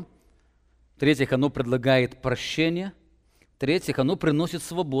живем. В-третьих, оно предлагает прощение. В-третьих, оно приносит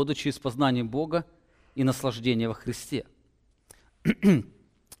свободу через познание Бога и наслаждение во Христе.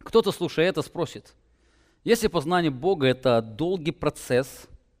 Кто-то, слушая это, спросит: если познание Бога – это долгий процесс,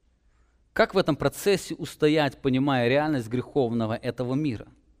 как в этом процессе устоять, понимая реальность греховного этого мира?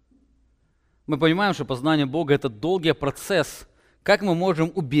 Мы понимаем, что познание Бога – это долгий процесс. Как мы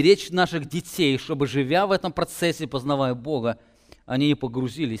можем уберечь наших детей, чтобы, живя в этом процессе, познавая Бога, они не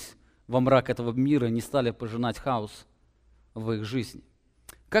погрузились во мрак этого мира, не стали пожинать хаос в их жизни?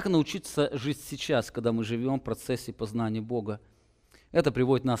 Как научиться жить сейчас, когда мы живем в процессе познания Бога? Это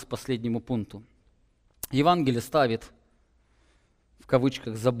приводит нас к последнему пункту. Евангелие ставит в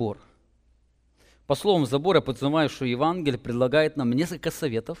кавычках «забор». По словам «забор» я подразумеваю, что Евангелие предлагает нам несколько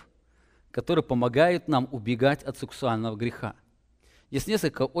советов, которые помогают нам убегать от сексуального греха. Есть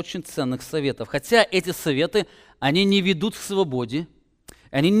несколько очень ценных советов. Хотя эти советы, они не ведут к свободе,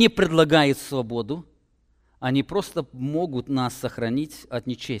 они не предлагают свободу, они просто могут нас сохранить от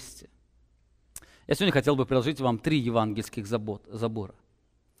нечестия. Я сегодня хотел бы предложить вам 3 евангельских забора.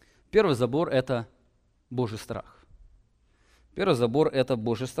 Первый забор – это Божий страх. Первый забор – это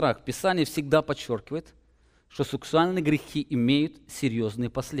Божий страх. Писание всегда подчеркивает, что сексуальные грехи имеют серьезные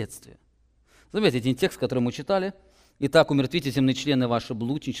последствия. Заметьте, один текст, который мы читали. «Итак, умертвите земные члены ваши: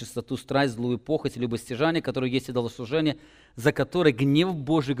 блуд, нечистоту, страсть, злую похоть, любостяжание, которое есть идолослужение, за которое гнев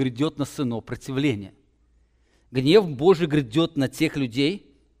Божий грядет на сынов противления». Гнев Божий грядет на тех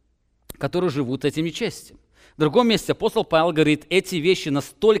людей, которые живут этим нечестием. В другом месте апостол Павел говорит: эти вещи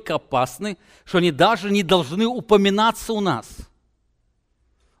настолько опасны, что они даже не должны упоминаться у нас.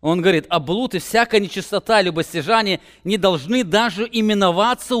 Он говорит: а блуд и всякая нечистота, любостяжание не должны даже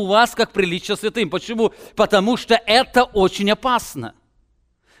именоваться у вас как приличие святым. Почему? Потому что это очень опасно.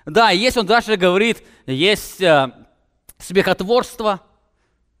 Да, есть, он дальше говорит, есть смехотворство,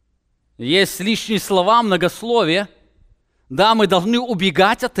 есть лишние слова, многословие. Да, мы должны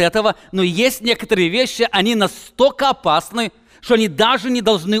убегать от этого, но есть некоторые вещи, они настолько опасны, что они даже не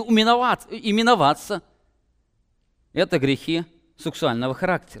должны именоваться. Это грехи сексуального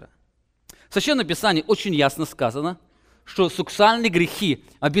характера. В Священном Писании очень ясно сказано, что сексуальные грехи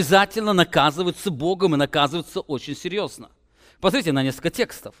обязательно наказываются Богом и наказываются очень серьезно. Посмотрите на несколько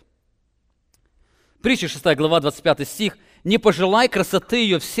текстов. Притча 6 глава, 25 стих. «Не пожелай красоты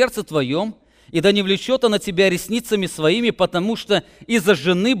ее в сердце твоем, и да не влечет она тебя ресницами своими, потому что из-за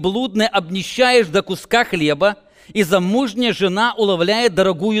жены блудной обнищаешь до куска хлеба, и замужняя жена уловляет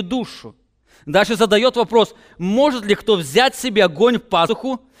дорогую душу». Дальше задает вопрос, может ли кто взять себе огонь в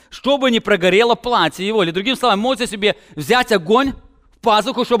пазуху, чтобы не прогорело платье его? Или другими словами, можете себе взять огонь в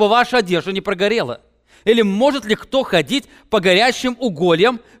пазуху, чтобы ваша одежда не прогорела? Или может ли кто ходить по горящим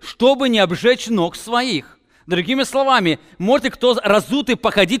угольям, чтобы не обжечь ног своих? Другими словами, может ли кто разутый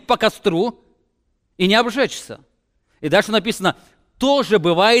походить по костру и не обжечься? И дальше написано, тоже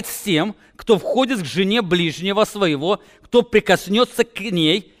бывает с тем, кто входит к жене ближнего своего, кто прикоснется к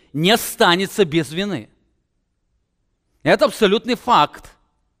ней, не останется без вины. Это абсолютный факт.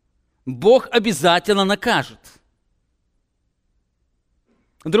 Бог обязательно накажет.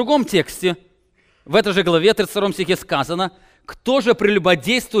 В другом тексте, в этой же главе, 32 стихе сказано, кто же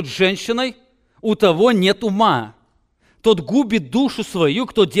прелюбодействует с женщиной, у того нет ума. Тот губит душу свою,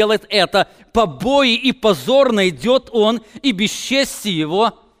 кто делает это. Побои и позор найдет он, и бесчестие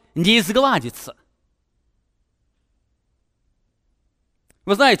его не изгладится.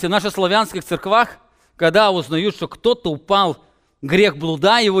 Вы знаете, в наших славянских церквах, когда узнают, что кто-то упал в грех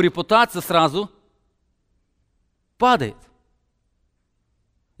блуда, его репутация сразу падает.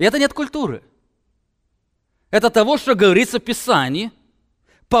 И это нет культуры. Это того, что говорится в Писании.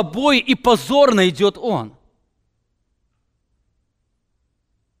 Побои и позор найдет он.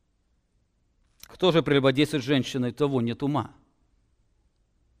 Кто же прелюбодействует с женщиной, того нет ума.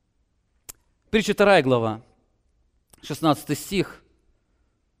 Притча 2 глава, 16 стих.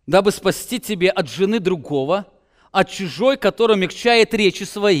 «Дабы спасти тебе от жены другого, от чужой, которая мягчает речи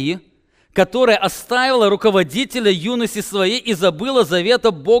свои, которая оставила руководителя юности своей и забыла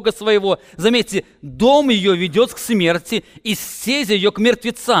завета Бога своего». Заметьте, дом ее ведет к смерти, и стезя ее к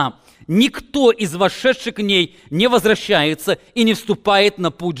мертвецам. Никто из вошедших к ней не возвращается и не вступает на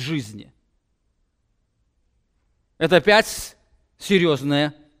путь жизни. Это опять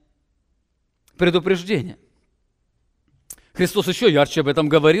серьезное предупреждение. Христос еще ярче об этом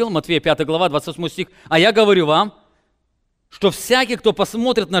говорил, Матфея 5 глава, 28 стих. «А я говорю вам, что всякий, кто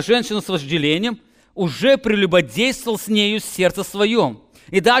посмотрит на женщину с вожделением, уже прелюбодействовал с нею в сердце своем».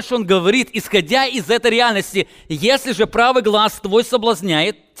 И дальше он говорит, исходя из этой реальности, «Если же правый глаз твой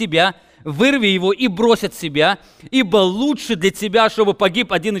соблазняет тебя, вырви его и брось от себя, ибо лучше для тебя, чтобы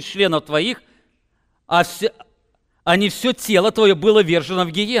погиб один из членов твоих, а не все тело твое было вержено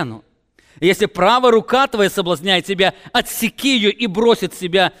в гиену. Если правая рука твоя соблазняет тебя, отсеки ее и брось от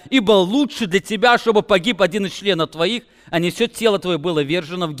себя, ибо лучше для тебя, чтобы погиб один из членов твоих, а не все тело твое было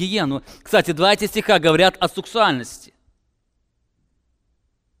вержено в гиену». Кстати, два эти стиха говорят о сексуальности.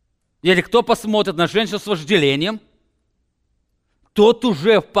 Если кто посмотрит на женщину с вожделением, тот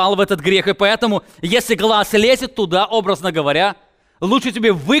уже впал в этот грех. И поэтому, если глаз лезет туда, образно говоря, лучше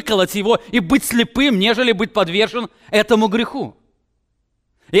тебе выколоть его и быть слепым, нежели быть подвержен этому греху.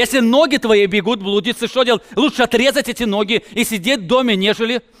 Если ноги твои бегут блудиться, что делать? Лучше отрезать эти ноги и сидеть в доме,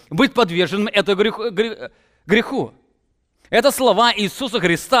 нежели быть подверженным этому греху. Это слова Иисуса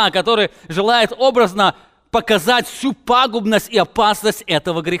Христа, который желает образно показать всю пагубность и опасность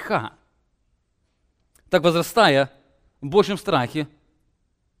этого греха. Так, возрастая в Божьем страхе,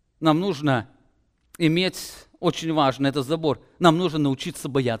 нам нужно иметь, очень важно, это забор, нам нужно научиться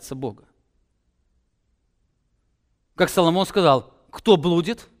бояться Бога. Как Соломон сказал, кто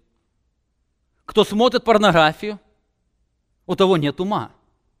блудит, кто смотрит порнографию, у того нет ума.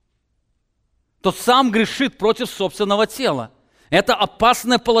 Тот сам грешит против собственного тела. Это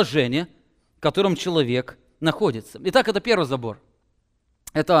опасное положение, в котором человек находится. Итак, это первый забор.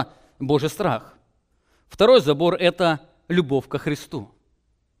 Это Божий страх. Второй забор – это любовь ко Христу.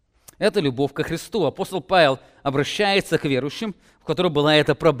 Это любовь ко Христу. Апостол Павел обращается к верующим, в которых была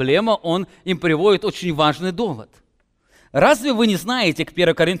эта проблема, он им приводит очень важный довод. «Разве вы не знаете, к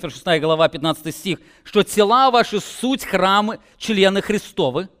 1 Коринфянам 6 глава 15 стих, что тела ваши суть храмы, члены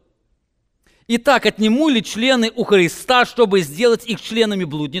Христовы? Итак, отниму ли члены у Христа, чтобы сделать их членами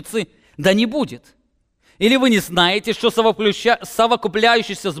блудницы? Да не будет. Или вы не знаете, что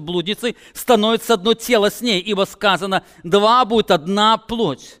совокупляющийся с блудницей становится одно тело с ней, ибо сказано, два будет одна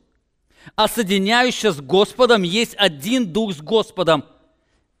плоть. а соединяющая с Господом есть один дух с Господом.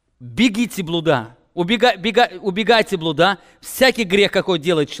 Бегите блуда, убегайте блуда. Всякий грех, какой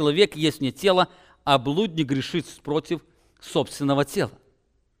делает человек, есть вне тела, а блудник грешит против собственного тела.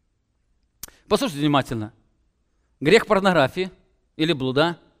 Послушайте внимательно. Грех порнографии или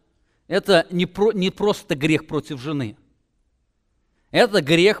блуда – это не просто грех против жены. Это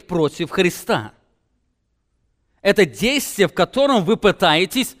грех против Христа. Это действие, в котором вы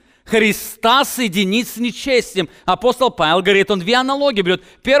пытаетесь Христа соединить с нечестием. Апостол Павел говорит, он две аналогии берет.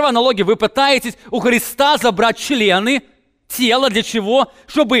 Первая аналогия, вы пытаетесь у Христа забрать члены тела. Для чего?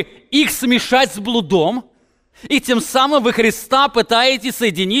 Чтобы их смешать с блудом. И тем самым вы Христа пытаетесь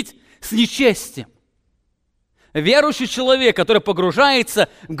соединить с нечестием. Верующий человек, который погружается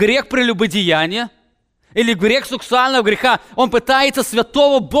в грех прелюбодеяния или в грех сексуального греха, он пытается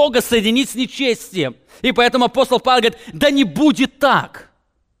святого Бога соединить с нечестием. И поэтому апостол Павел говорит, да не будет так.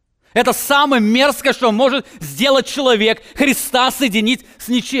 Это самое мерзкое, что может сделать человек, Христа соединить с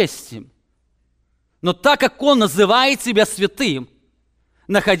нечестием. Но так как он называет себя святым,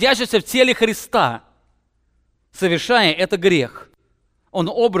 находящимся в теле Христа, совершая это грех, он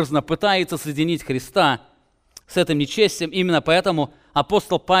образно пытается соединить Христа с этим нечестием. Именно поэтому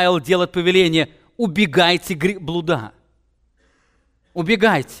апостол Павел делает повеление: убегайте блуда.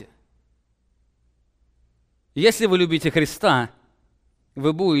 Убегайте. Если вы любите Христа,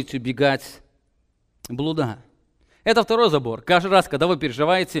 вы будете убегать блуда. Это второй забор. Каждый раз, когда вы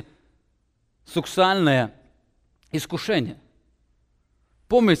переживаете сексуальное искушение,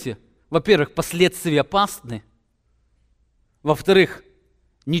 помните, во-первых, последствия опасны, во-вторых,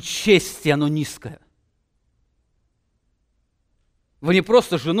 нечестие, оно низкое. Вы не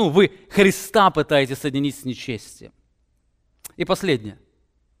просто жену, вы Христа пытаетесь соединить с нечестием. И последнее.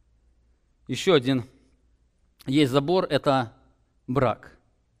 Еще один есть забор, это брак.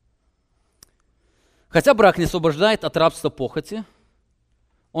 Хотя брак не освобождает от рабства похоти,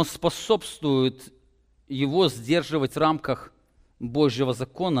 он способствует его сдерживать в рамках Божьего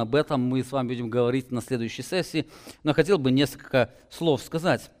закона. Об этом мы с вами будем говорить на следующей сессии. Но хотел бы несколько слов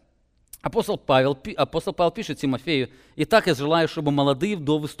сказать. Апостол Павел пишет Тимофею: «Итак, я желаю, чтобы молодые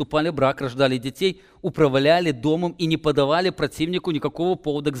вдовы вступали в брак, рождали детей, управляли домом и не подавали противнику никакого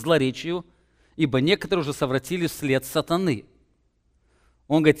повода к злоречию, ибо некоторые уже совратили вслед сатаны».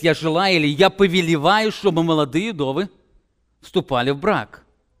 Он говорит, я желаю или я повелеваю, чтобы молодые вдовы вступали в брак.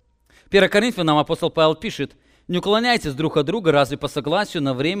 1 Коринфянам апостол Павел пишет: «Не уклоняйтесь друг от друга, разве по согласию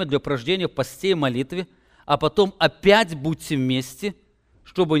на время для упражнения в посте и молитве, а потом опять будьте вместе,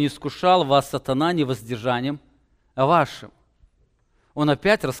 чтобы не искушал вас сатана невоздержанием вашим». Он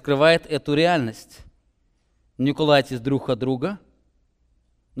опять раскрывает эту реальность. Не уклоняйтесь друг от друга,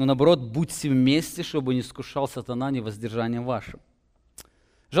 но наоборот, будьте вместе, чтобы не искушал сатана невоздержанием вашим.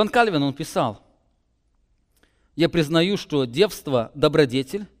 Жан Кальвин, он писал: «Я признаю, что девство –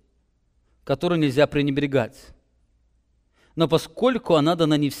 добродетель, которую нельзя пренебрегать. Но поскольку она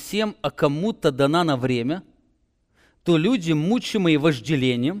дана не всем, а кому-то дана на время, то люди, мучимые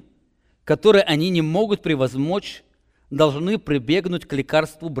вожделением, которое они не могут превозмочь, должны прибегнуть к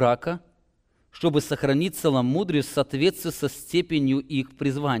лекарству брака, чтобы сохранить целомудрие в соответствии со степенью их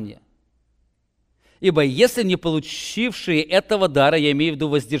призвания. Ибо если не получившие этого дара, я имею в виду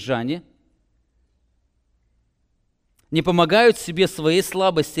воздержание, не помогают себе своей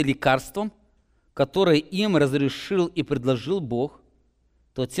слабости лекарством, которое им разрешил и предложил Бог,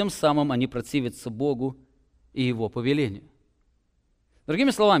 то тем самым они противятся Богу и Его повелению». Другими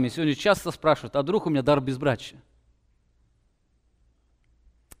словами, сегодня часто спрашивают: а вдруг у меня дар безбрачия?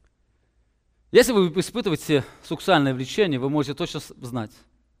 Если вы испытываете сексуальное влечение, вы можете точно знать: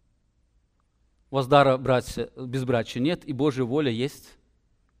 у вас дара безбрачия нет, и Божья воля есть,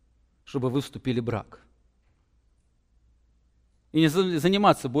 чтобы вы вступили в брак. И не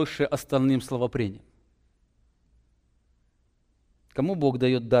заниматься больше остальным словопрением. Кому Бог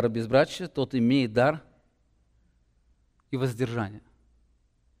дает дар безбрачия, тот имеет дар и воздержание.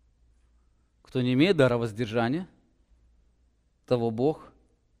 Кто не имеет дара воздержания, того Бог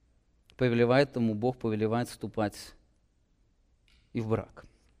повелевает, тому Бог повелевает вступать и в брак.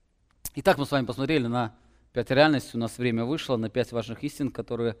 Итак, мы с вами посмотрели на 5 реальностей, у нас время вышло, на 5 важных истин,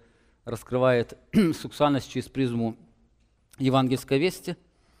 которые раскрывает сексуальность через призму евангельской вести.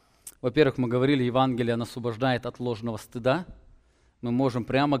 Во-первых, мы говорили, Евангелие оно освобождает от ложного стыда. Мы можем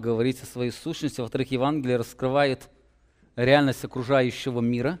прямо говорить о своей сущности. Во-вторых, Евангелие раскрывает реальность окружающего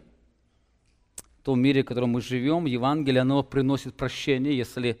мира. В том мире, в котором мы живем, Евангелие оно приносит прощение,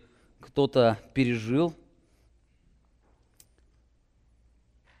 если кто-то пережил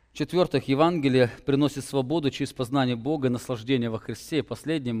В-четвертых, Евангелие приносит свободу через познание Бога и наслаждение во Христе. И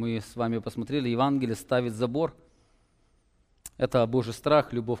последнее, мы с вами посмотрели, Евангелие ставит забор. Это Божий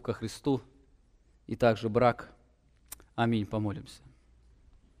страх, любовь ко Христу и также брак. Аминь. Помолимся.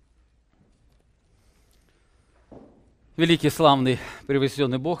 Великий, славный,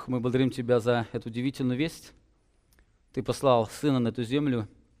 превознесенный Бог, мы благодарим Тебя за эту удивительную весть. Ты послал Сына на эту землю,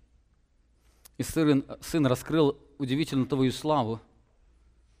 и Сын раскрыл удивительную Твою славу.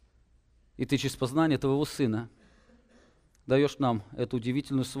 И Ты через познание Твоего Сына даешь нам эту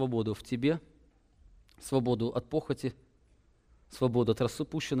удивительную свободу в Тебе, свободу от похоти, свободу от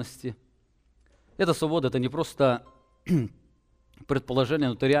распущенности. Эта свобода – это не просто предположение,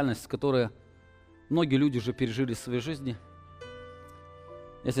 но это реальность, которую многие люди уже пережили в своей жизни.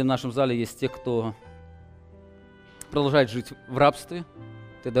 Если в нашем зале есть те, кто продолжает жить в рабстве,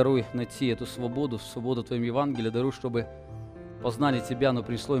 Ты даруй найти эту свободу Твоим Евангелием, даруй, чтобы познание Тебя, но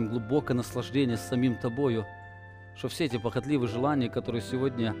принесло им глубокое наслаждение с самим Тобою, что все эти похотливые желания, которыми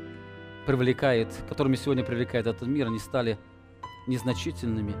сегодня привлекает этот мир, они стали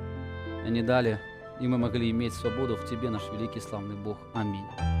незначительными, они дали, и мы могли иметь свободу в Тебе, наш великий славный Бог. Аминь.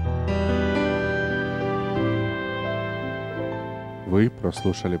 Вы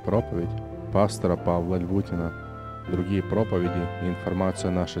прослушали проповедь пастора Павла Львутина. Другие проповеди и информацию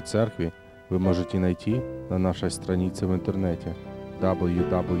о нашей церкви вы можете найти на нашей странице в интернете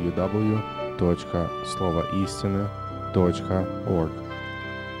www.slovoistины.org.